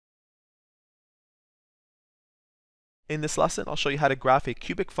In this lesson, I'll show you how to graph a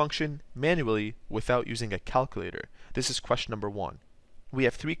cubic function manually without using a calculator. This is question number 1. We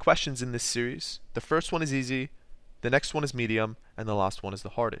have 3 questions in this series. The first one is easy, the next one is medium, and the last one is the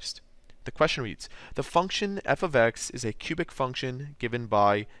hardest. The question reads, the function f of x is a cubic function given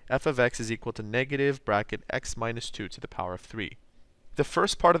by f of x is equal to negative bracket x minus 2 to the power of 3. The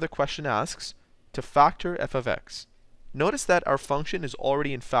first part of the question asks to factor f of x. Notice that our function is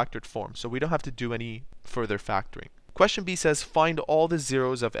already in factored form, so we don't have to do any further factoring. Question B says find all the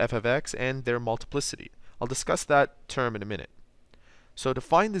zeros of f of x and their multiplicity. I'll discuss that term in a minute. So to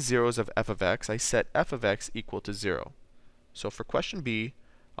find the zeros of f of x, I set f of x equal to 0. So for question B,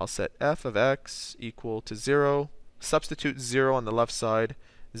 I'll set f of x equal to 0, substitute 0 on the left side,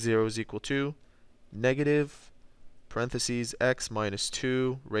 0 is equal to negative, parentheses, x minus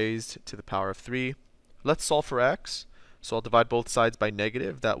 2 raised to the power of 3. Let's solve for x. So I'll divide both sides by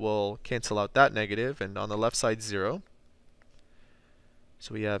negative. That will cancel out that negative, and on the left side 0.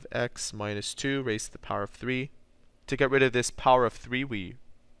 So we have x minus 2 raised to the power of 3. To get rid of this power of 3, we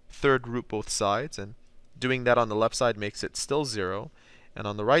third root both sides, and doing that on the left side makes it still 0. And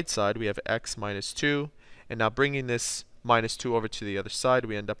on the right side we have x minus 2, and now bringing this minus 2 over to the other side,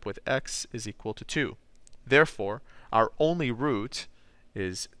 we end up with x is equal to 2. Therefore, our only root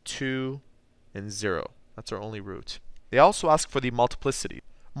is 2 and 0. That's our only root. They also ask for the multiplicity.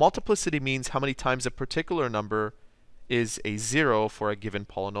 Multiplicity means how many times a particular number is a 0 for a given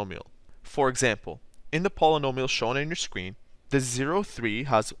polynomial. For example, in the polynomial shown on your screen, the 0, 3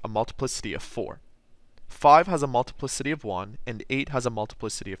 has a multiplicity of 4. 5 has a multiplicity of 1, and 8 has a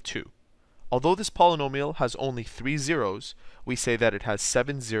multiplicity of 2. Although this polynomial has only 3 zeros, we say that it has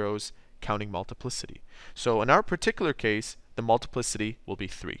 7 zeros counting multiplicity. So in our particular case, the multiplicity will be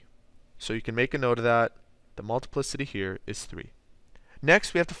 3. So you can make a note of that. The multiplicity here is 3.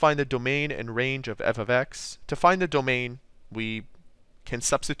 Next, we have to find the domain and range of f of x. To find the domain, we can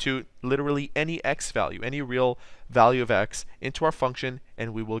substitute literally any x value, any real value of x, into our function,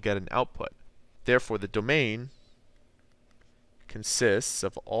 and we will get an output. Therefore, the domain consists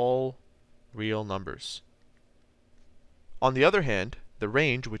of all real numbers. On the other hand, the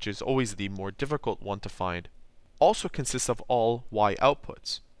range, which is always the more difficult one to find, also consists of all y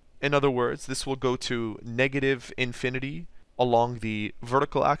outputs. In other words, this will go to negative infinity along the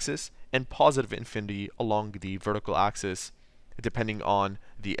vertical axis and positive infinity along the vertical axis, depending on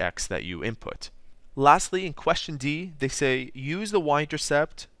the x that you input. Lastly, in question D, they say use the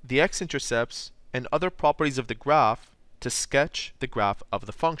y-intercept, the x-intercepts, and other properties of the graph to sketch the graph of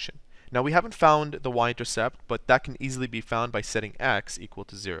the function. Now we haven't found the y-intercept, but that can easily be found by setting x equal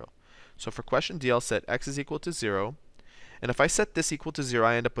to 0. So for question D, I'll set x is equal to 0. And if I set this equal to 0,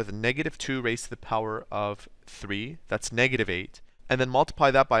 I end up with a negative 2 raised to the power of 3. That's negative 8. And then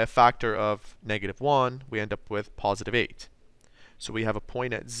multiply that by a factor of negative 1, we end up with positive 8. So we have a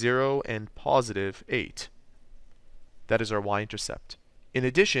point at 0 and positive 8. That is our y-intercept. In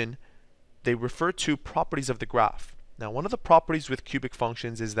addition, they refer to properties of the graph. Now, one of the properties with cubic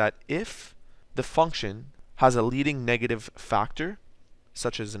functions is that if the function has a leading negative factor,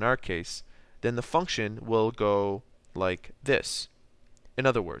 such as in our case, then the function will go like this. In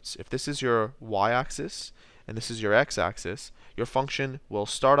other words, if this is your y-axis and this is your x-axis, your function will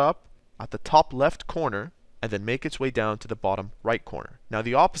start up at the top left corner and then make its way down to the bottom right corner. Now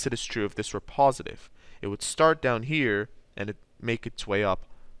the opposite is true if this were positive. It would start down here and make its way up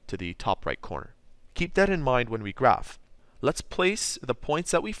to the top right corner. Keep that in mind when we graph. Let's place the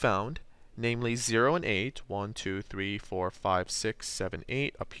points that we found, namely 0 and 8, 1, 2, 3, 4, 5, 6, 7,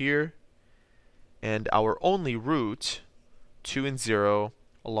 8 up here, and our only root, 2 and 0,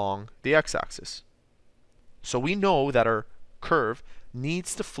 along the x-axis. So we know that our curve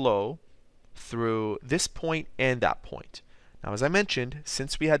needs to flow through this point and that point. Now, as I mentioned,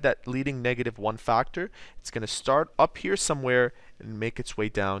 since we had that leading negative 1 factor, it's going to start up here somewhere and make its way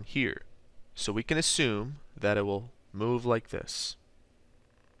down here. So we can assume that it will move like this.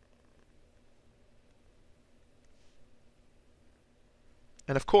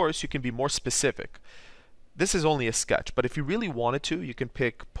 And of course, you can be more specific. This is only a sketch, but if you really wanted to, you can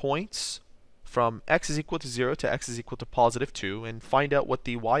pick points from x is equal to 0 to x is equal to positive 2 and find out what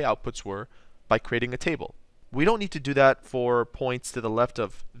the y outputs were by creating a table. We don't need to do that for points to the left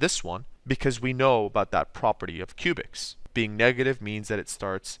of this one because we know about that property of cubics. Being negative means that it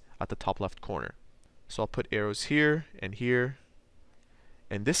starts at the top left corner. So I'll put arrows here, and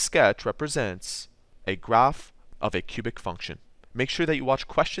this sketch represents a graph of a cubic function. Make sure that you watch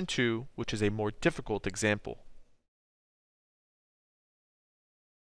question 2, which is a more difficult example.